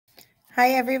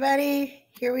Hi, everybody.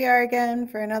 Here we are again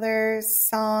for another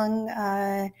song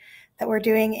that we're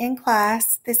doing in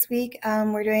class this week.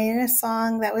 We're doing a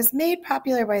song that was made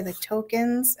popular by the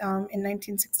Tokens in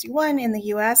 1961 in the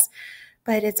US,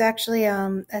 but it's actually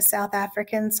a South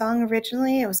African song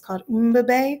originally. It was called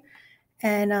Umbabe,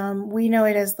 and we know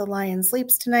it as The Lion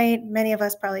Sleeps Tonight. Many of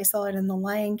us probably saw it in The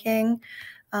Lion King.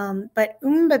 But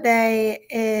Umbabe,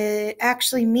 it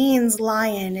actually means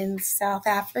lion in South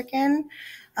African.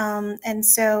 And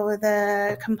so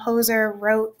the composer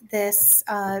wrote this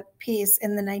piece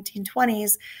in the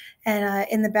 1920s, and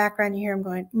in the background you hear him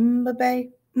going,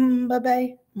 Umbabe,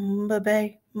 Umbabe,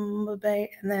 Umbabe, Umbabe,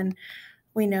 and then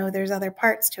we know there's other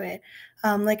parts to it.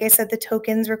 Like I said, the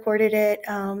Tokens recorded it,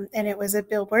 and it was a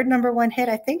Billboard #1 hit.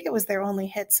 I think it was their only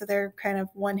hit, so they're kind of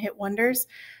one-hit wonders.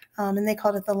 And they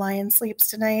called it The Lion Sleeps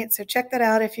Tonight. So check that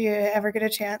out if you ever get a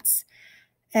chance.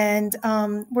 And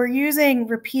we're using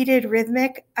repeated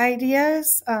rhythmic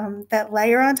ideas that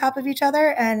layer on top of each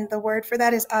other. And the word for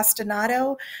that is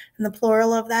ostinato, and the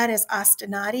plural of that is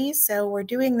ostinati. So we're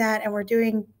doing that, and we're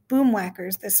doing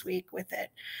Boomwhackers this week with it.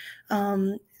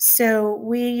 So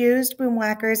we used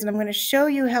Boomwhackers, and I'm going to show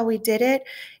you how we did it.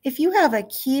 If you have a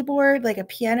keyboard, like a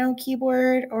piano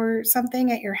keyboard or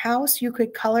something at your house, you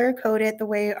could color code it the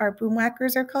way our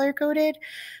Boomwhackers are color coded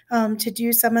to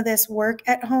do some of this work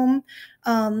at home.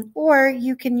 Or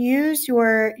you can use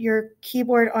your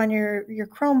keyboard on your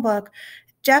Chromebook.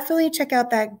 Definitely check out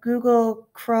that Google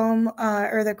Chrome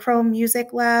or the Chrome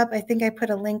Music Lab. I think I put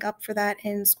a link up for that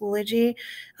in Schoology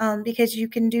because you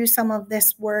can do some of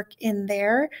this work in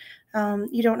there.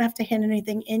 You don't have to hit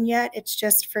anything in yet. It's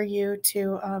just for you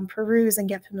to peruse and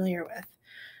get familiar with.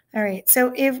 All right,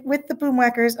 so if with the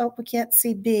Boomwhackers, oh, we can't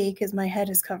see B because my head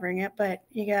is covering it, but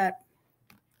you got,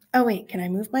 oh wait, can I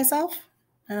move myself?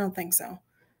 I don't think so.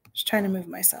 Just trying to move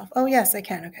myself. Oh yes, I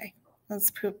can, okay. Let's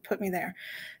put me there.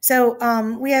 So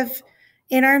we have,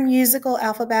 in our musical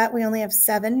alphabet, we only have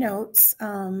 7 notes,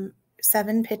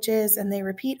 7 pitches, and they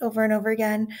repeat over and over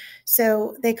again.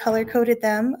 So they color coded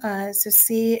them. So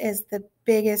C is the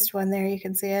biggest one there. You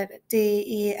can see it, D,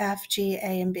 E, F, G,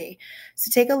 A, and B. So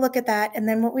take a look at that. And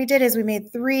then what we did is we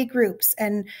made 3 groups,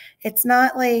 and it's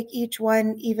not like each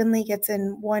one evenly gets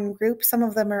in one group. Some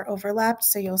of them are overlapped.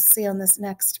 So you'll see on this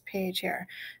next page here.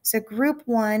 So group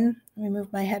 1, let me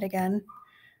move my head again.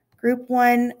 Group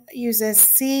 1 uses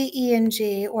C, E, and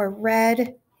G, or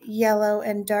red, yellow,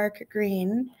 and dark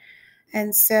green.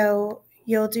 And so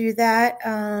you'll do that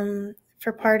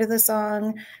for part of the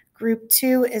song. Group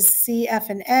 2 is C, F,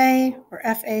 and A, or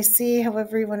F, A, C,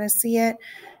 however you want to see it.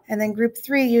 And then group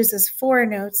 3 uses 4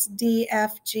 notes, D,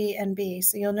 F, G, and B.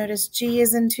 So you'll notice G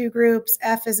is in 2 groups,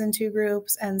 F is in 2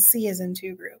 groups, and C is in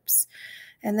 2 groups.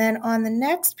 And then on the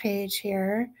next page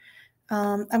here,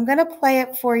 I'm going to play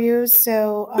it for you.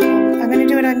 So I'm going to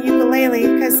do it on ukulele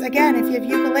because, again, if you have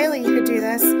ukulele, you could do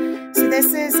this. So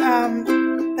this is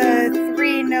the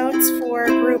 3 notes for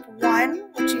group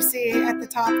 1, which you see at the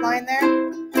top line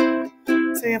there.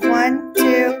 So we have 1,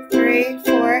 2, 3,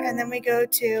 4, and then we go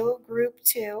to group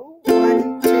 2.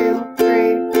 1, 2,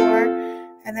 3, 4,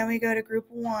 and then we go to group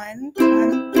 1.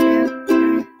 1, 2,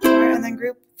 3, 4, and then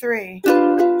group 3.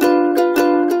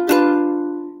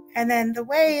 And then the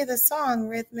way the song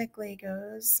rhythmically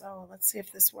goes, so let's see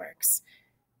if this works.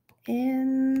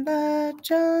 In the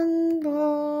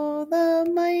jungle, the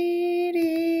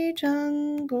mighty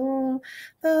jungle,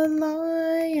 the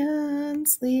lion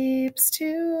sleeps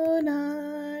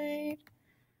tonight.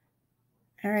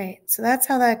 All right, so that's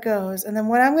how that goes. And then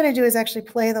what I'm going to do is actually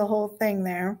play the whole thing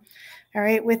there. All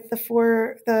right, with the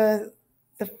four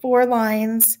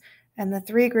lines and the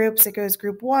 3 groups. It goes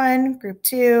group 1, group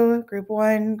 2, group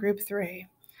 1, group 3.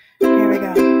 Here we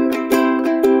go.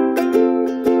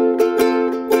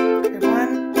 Group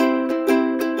 1,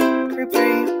 group 3.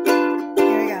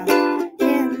 Here we go.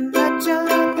 In the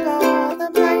jungle, the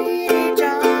mighty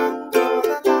jungle,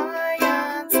 the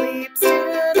lion sleeps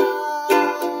tonight.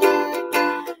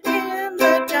 In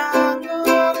the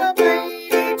jungle, the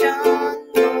mighty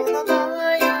jungle, the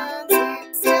lion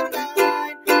sleeps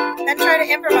tonight. Then try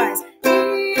to improvise.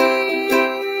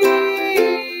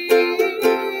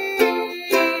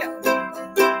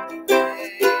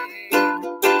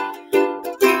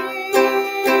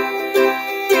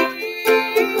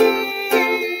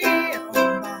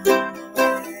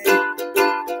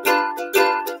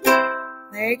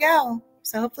 There you go.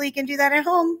 So hopefully you can do that at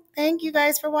home. Thank you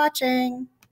guys for watching.